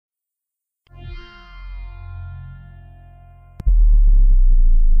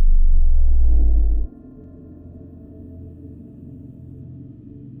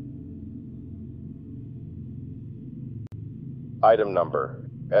Item number,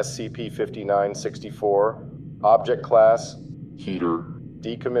 SCP-5964. Object class, Heater.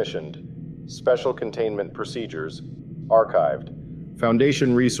 Decommissioned. Special containment procedures, archived.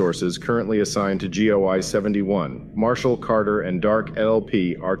 Foundation resources currently assigned to GOI-71, Marshall, Carter, and Dark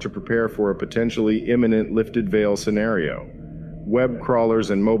LLP are to prepare for a potentially imminent lifted veil scenario. Web crawlers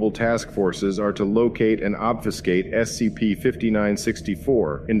and mobile task forces are to locate and obfuscate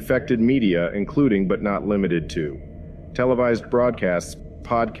SCP-5964 infected media, including but not limited to televised broadcasts,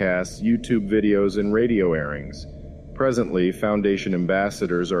 podcasts, YouTube videos, and radio airings. Presently, Foundation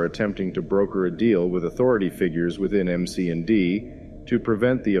ambassadors are attempting to broker a deal with authority figures within MC&D to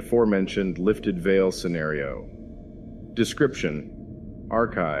prevent the aforementioned lifted veil scenario. Description: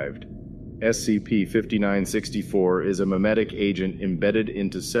 Archived. SCP-5964 is a memetic agent embedded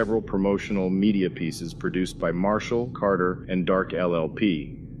into several promotional media pieces produced by Marshall, Carter, and Dark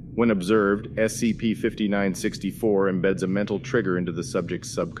LLP. When observed, SCP-5964 embeds a mental trigger into the subject's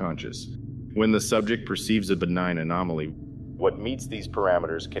subconscious. When the subject perceives a benign anomaly, what meets these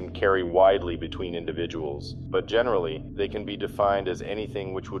parameters can carry widely between individuals, but generally, they can be defined as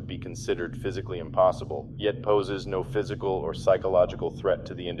anything which would be considered physically impossible, yet poses no physical or psychological threat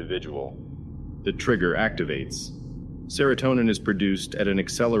to the individual. The trigger activates. Serotonin is produced at an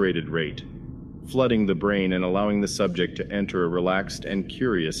accelerated rate, flooding the brain and allowing the subject to enter a relaxed and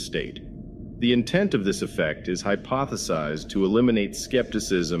curious state. The intent of this effect is hypothesized to eliminate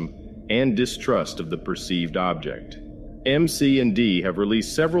skepticism and distrust of the perceived object. MC&D have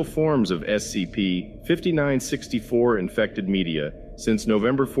released several forms of SCP-5964 infected media since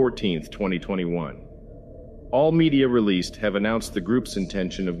November 14, 2021. All media released have announced the group's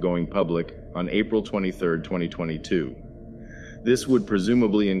intention of going public on April 23, 2022. This would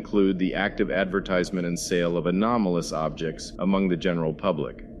presumably include the active advertisement and sale of anomalous objects among the general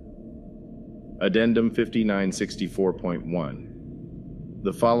public. Addendum 5964.1.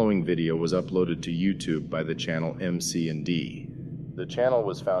 The following video was uploaded to YouTube by the channel MC&D. The channel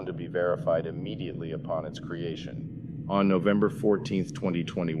was found to be verified immediately upon its creation. On November 14,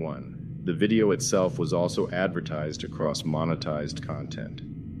 2021, the video itself was also advertised across monetized content.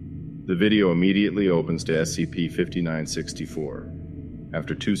 The video immediately opens to SCP-5964.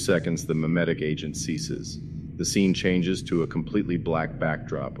 After 2 seconds, the memetic agent ceases. The scene changes to a completely black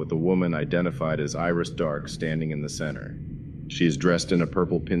backdrop with a woman identified as Iris Dark standing in the center. She is dressed in a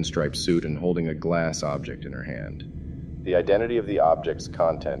purple pinstripe suit and holding a glass object in her hand. The identity of the object's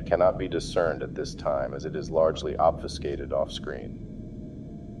content cannot be discerned at this time, as it is largely obfuscated off-screen.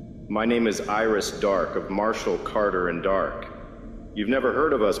 My name is Iris Dark of Marshall, Carter, and Dark. You've never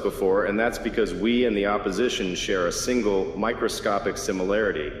heard of us before, and that's because we and the opposition share a single, microscopic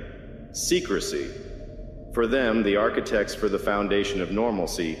similarity: secrecy. For them, the architects for the foundation of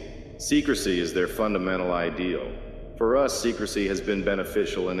normalcy, secrecy is their fundamental ideal. For us, secrecy has been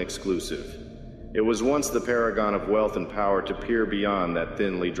beneficial and exclusive. It was once the paragon of wealth and power to peer beyond that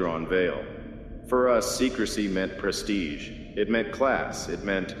thinly drawn veil. For us, secrecy meant prestige. It meant class. It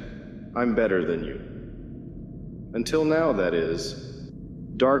meant, I'm better than you. Until now, that is.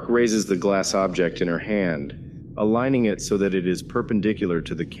 Dark raises the glass object in her hand, aligning it so that it is perpendicular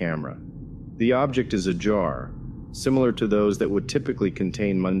to the camera. The object is a jar, similar to those that would typically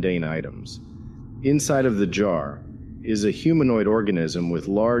contain mundane items. Inside of the jar is a humanoid organism with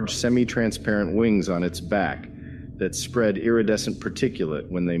large semi-transparent wings on its back that spread iridescent particulate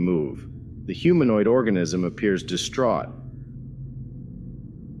when they move. The humanoid organism appears distraught.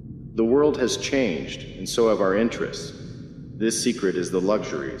 The world has changed, and so have our interests. This secret is the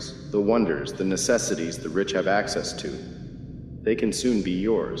luxuries, the wonders, the necessities the rich have access to. They can soon be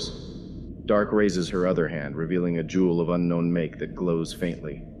yours. Dark raises her other hand, revealing a jewel of unknown make that glows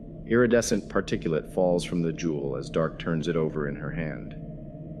faintly. Iridescent particulate falls from the jewel as Dark turns it over in her hand.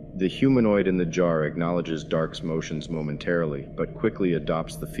 The humanoid in the jar acknowledges Dark's motions momentarily, but quickly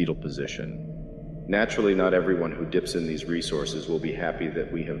adopts the fetal position. Naturally, not everyone who dips in these resources will be happy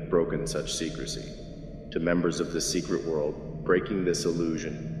that we have broken such secrecy. To members of the secret world, breaking this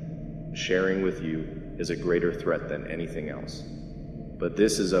illusion, sharing with you, is a greater threat than anything else. But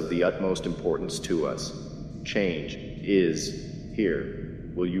this is of the utmost importance to us. Change is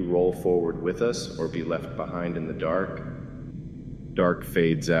here. Will you roll forward with us, or be left behind in the dark? Dark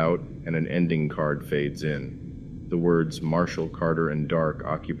fades out, and an ending card fades in. The words Marshall, Carter, and Dark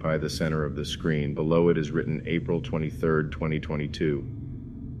occupy the center of the screen. Below it is written April 23, 2022.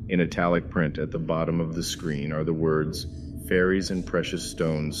 In italic print at the bottom of the screen are the words, Fairies and Precious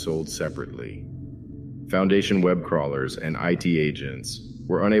Stones sold separately. Foundation web crawlers and IT agents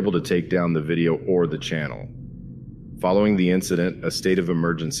were unable to take down the video or the channel. Following the incident, a state of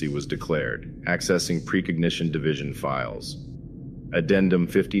emergency was declared, accessing Precognition Division files. Addendum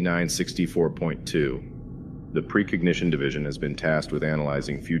 5964.2. The Precognition Division has been tasked with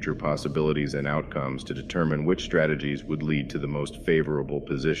analyzing future possibilities and outcomes to determine which strategies would lead to the most favorable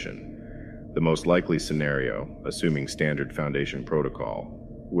position. The most likely scenario, assuming standard Foundation protocol,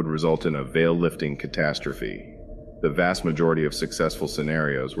 would result in a veil-lifting catastrophe. The vast majority of successful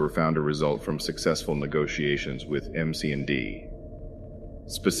scenarios were found to result from successful negotiations with MC&D.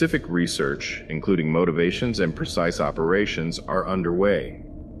 Specific research, including motivations and precise operations, are underway.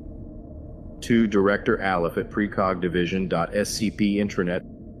 To Director Aleph at precogdivision.scp intranet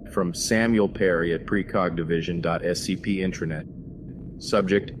from Samuel Perry at precogdivision.scp intranet.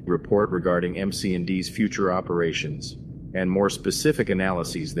 Subject: report regarding MC&D's future operations and more specific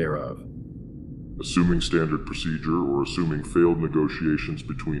analyses thereof. Assuming standard procedure or assuming failed negotiations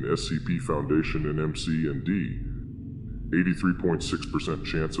between SCP Foundation and MC&D, 83.6%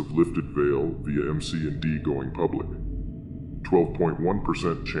 chance of lifted veil via MC&D going public.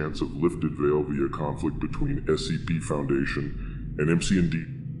 12.1% chance of lifted veil via conflict between SCP Foundation and MC&D.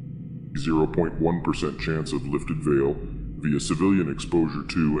 0.1% chance of lifted veil via civilian exposure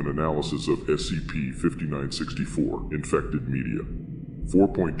to and analysis of SCP-5964 infected media.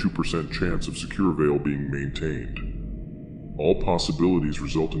 4.2% chance of secure veil being maintained. All possibilities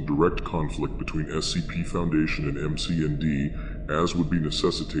result in direct conflict between SCP Foundation and MC&D, as would be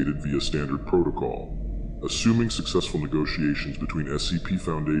necessitated via standard protocol. Assuming successful negotiations between SCP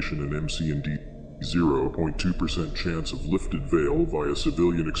Foundation and MC&D, 0.2% chance of lifted veil via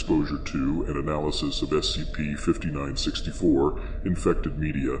civilian exposure to and analysis of SCP-5964 infected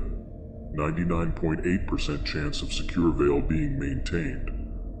media. 99.8% chance of secure veil being maintained.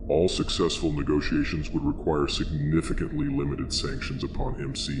 All successful negotiations would require significantly limited sanctions upon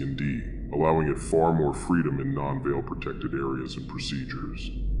MC&D, allowing it far more freedom in non-veil protected areas and procedures.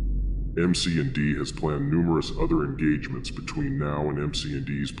 MC&D has planned numerous other engagements between now and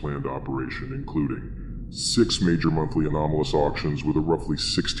MC&D's planned operation, including 6 major monthly anomalous auctions with a roughly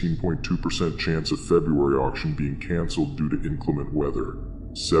 16.2% chance of February auction being cancelled due to inclement weather,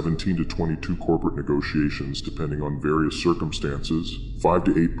 17 to 22 corporate negotiations depending on various circumstances, 5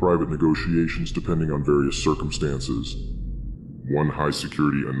 to 8 private negotiations depending on various circumstances, 1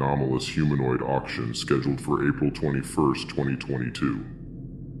 high-security anomalous humanoid auction scheduled for April 21st, 2022.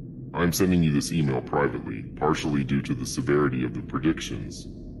 I'm sending you this email privately, partially due to the severity of the predictions,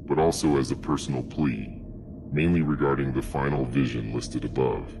 but also as a personal plea, mainly regarding the final vision listed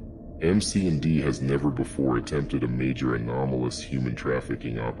above. MC&D has never before attempted a major anomalous human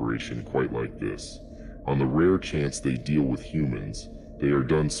trafficking operation quite like this. On the rare chance they deal with humans, they are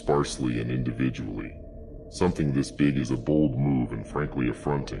done sparsely and individually. Something this big is a bold move and frankly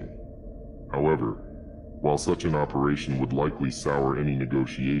affronting. However, while such an operation would likely sour any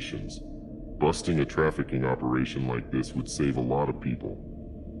negotiations, busting a trafficking operation like this would save a lot of people.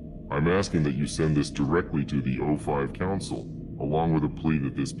 I'm asking that you send this directly to the O5 Council, along with a plea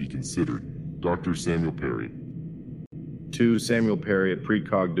that this be considered. Dr. Samuel Perry. To Samuel Perry at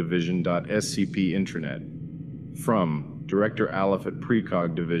precogdivision.scp intranet. From Director Aleph at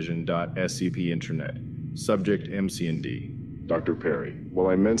precogdivision.scp intranet. Subject: MC&D. Dr. Perry, while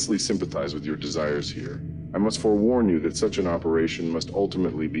I immensely sympathize with your desires here, I must forewarn you that such an operation must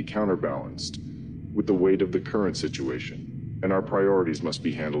ultimately be counterbalanced with the weight of the current situation, and our priorities must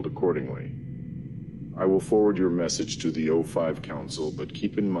be handled accordingly. I will forward your message to the O5 Council, but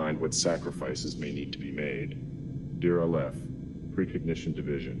keep in mind what sacrifices may need to be made. Dear Aleph, Precognition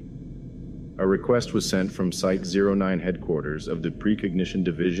Division. A request was sent from Site-09 headquarters of the Precognition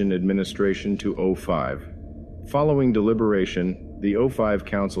Division Administration to O5. Following deliberation, the O5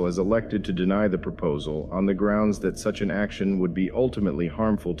 Council has elected to deny the proposal on the grounds that such an action would be ultimately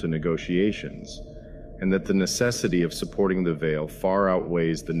harmful to negotiations, and that the necessity of supporting the veil far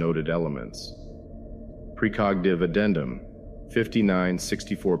outweighs the noted elements. Precogdiv Addendum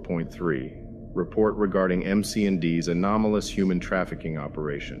 5964.3. Report regarding MC&D's anomalous human trafficking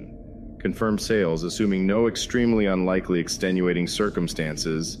operation. Confirmed sales assuming no extremely unlikely extenuating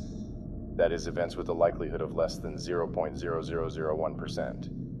circumstances, that is, events with a likelihood of less than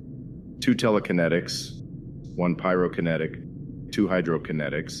 0.0001%. 2 telekinetics, 1 pyrokinetic, 2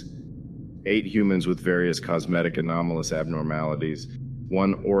 hydrokinetics, 8 humans with various cosmetic anomalous abnormalities,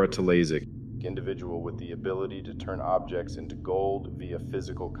 1 oratolaysic individual with the ability to turn objects into gold via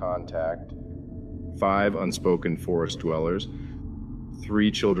physical contact, 5 unspoken forest dwellers,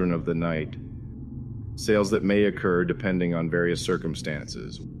 3 children of the night. Sales that may occur depending on various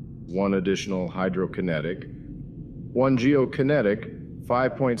circumstances. 1 additional hydrokinetic, 1 geokinetic,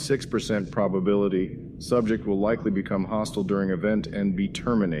 5.6% probability. Subject will likely become hostile during event and be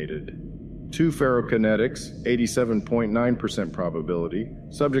terminated. 2 ferrokinetics, 87.9% probability.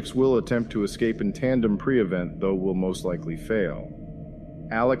 Subjects will attempt to escape in tandem pre-event, though will most likely fail.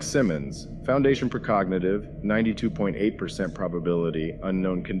 Alex Simmons, Foundation Precognitive, 92.8% probability,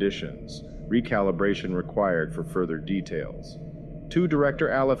 unknown conditions. Recalibration required for further details. To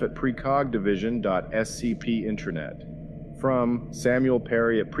Director Aleph at precogdivision.scp intranet. From Samuel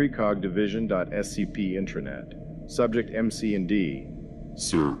Perry at precogdivision.scp intranet. Subject MC&D.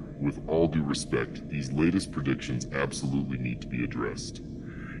 Sir, with all due respect, these latest predictions absolutely need to be addressed.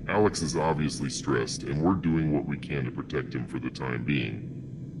 Alex is obviously stressed, and we're doing what we can to protect him for the time being.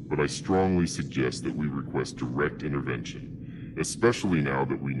 But I strongly suggest that we request direct intervention, especially now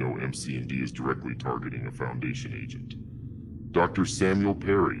that we know MC&D is directly targeting a Foundation agent. Dr. Samuel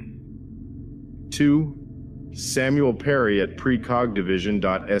Perry. To Samuel Perry at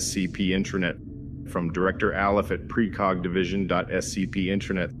precogdivision.scp intranet. From Director Aleph at precogdivision.scp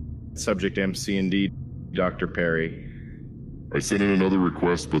intranet. Subject MC&D, Dr. Perry. I sent in another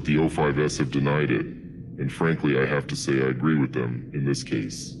request, but the O5S have denied it. And frankly, I have to say I agree with them in this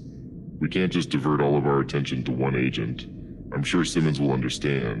case. We can't just divert all of our attention to one agent. I'm sure Simmons will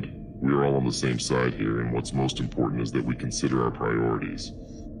understand. We are all on the same side here, and what's most important is that we consider our priorities.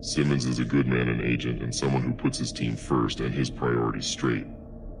 Simmons is a good man and agent, and someone who puts his team first and his priorities straight.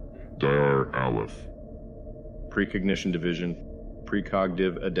 Dr. Aleph. Precognition Division,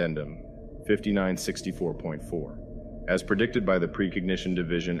 Precogdiv Addendum, 5964.4. As predicted by the Precognition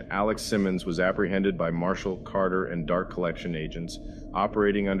Division, Alex Simmons was apprehended by Marshall, Carter, and Dark Collection agents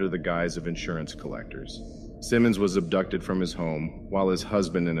operating under the guise of insurance collectors. Simmons was abducted from his home, while his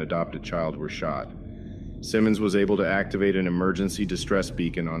husband and adopted child were shot. Simmons was able to activate an emergency distress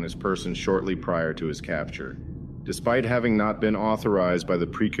beacon on his person shortly prior to his capture. Despite having not been authorized by the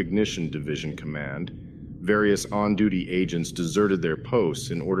Precognition Division Command, various on-duty agents deserted their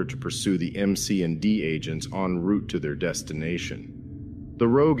posts in order to pursue the MC&D agents en route to their destination. The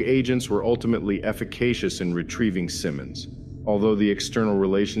rogue agents were ultimately efficacious in retrieving Simmons, although the External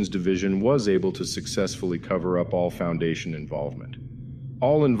Relations Division was able to successfully cover up all Foundation involvement.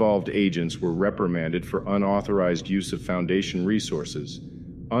 All involved agents were reprimanded for unauthorized use of Foundation resources,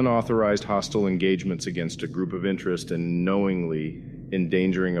 unauthorized hostile engagements against a group of interest, and knowingly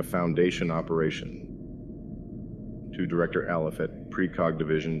endangering a Foundation operation. To Director Aleph at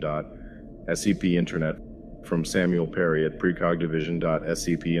precogdivision.scp intranet. From Samuel Perry at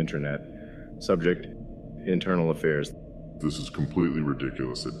precogdivision.scp intranet. Subject, Internal Affairs. This is completely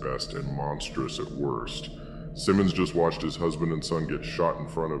ridiculous at best and monstrous at worst. Simmons just watched his husband and son get shot in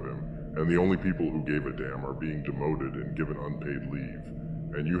front of him, and the only people who gave a damn are being demoted and given unpaid leave.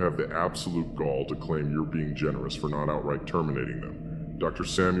 And you have the absolute gall to claim you're being generous for not outright terminating them. Dr.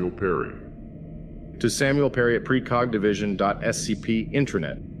 Samuel Perry. To Samuel Perry at precogdivision.scp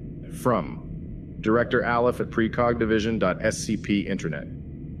intranet. From Director Aleph at precogdivision.scp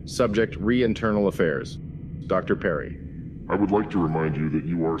intranet. Subject, Internal Affairs. Dr. Perry. I would like to remind you that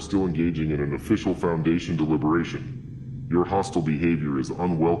you are still engaging in an official Foundation deliberation. Your hostile behavior is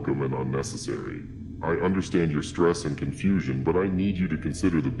unwelcome and unnecessary. I understand your stress and confusion, but I need you to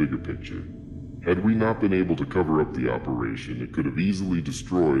consider the bigger picture. Had we not been able to cover up the operation, it could have easily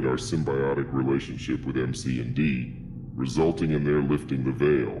destroyed our symbiotic relationship with MC&D, resulting in their lifting the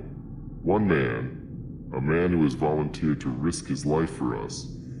veil. One man, a man who has volunteered to risk his life for us,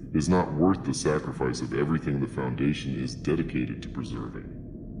 is not worth the sacrifice of everything the Foundation is dedicated to preserving.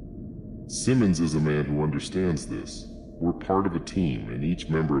 Simmons is a man who understands this. We're part of a team, and each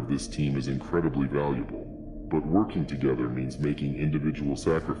member of this team is incredibly valuable. But working together means making individual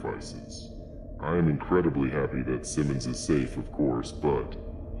sacrifices. I am incredibly happy that Simmons is safe, of course, but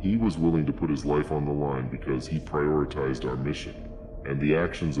he was willing to put his life on the line because he prioritized our mission, and the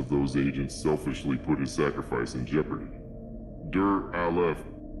actions of those agents selfishly put his sacrifice in jeopardy. Aleph.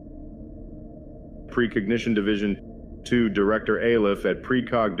 Precognition Division to Director Aleph at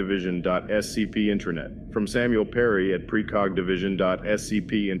precogdivision.scp intranet. From Samuel Perry at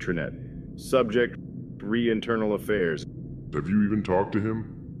precogdivision.scp intranet. Subject, Internal Affairs. Have you even talked to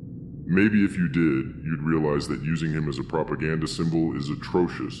him? Maybe if you did, you'd realize that using him as a propaganda symbol is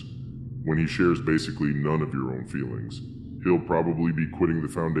atrocious, when he shares basically none of your own feelings. He'll probably be quitting the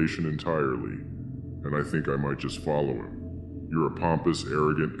Foundation entirely, and I think I might just follow him. You're a pompous,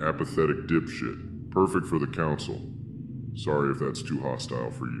 arrogant, apathetic dipshit. Perfect for the Council. Sorry if that's too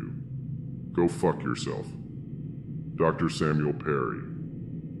hostile for you. Go fuck yourself. Dr. Samuel Perry.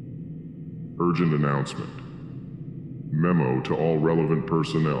 Urgent announcement. Memo to all relevant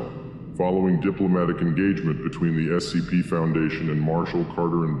personnel. Following diplomatic engagement between the SCP Foundation and Marshall,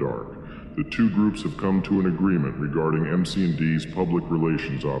 Carter, and Dark, the two groups have come to an agreement regarding MC&D's public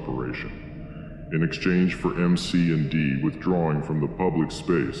relations operation. in exchange for MC&D withdrawing from the public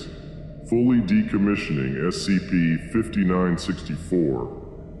space, fully decommissioning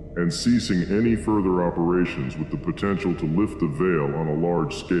SCP-5964, and ceasing any further operations with the potential to lift the veil on a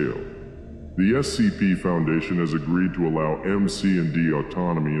large scale. The SCP Foundation has agreed to allow MC&D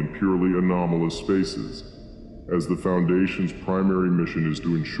autonomy in purely anomalous spaces, as the Foundation's primary mission is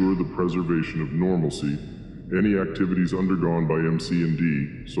to ensure the preservation of normalcy. Any activities undergone by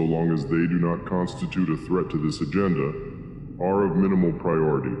MC&D, so long as they do not constitute a threat to this agenda, are of minimal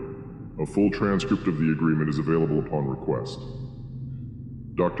priority. A full transcript of the agreement is available upon request.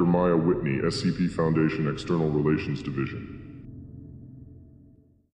 Dr. Maya Whitney, SCP Foundation External Relations Division.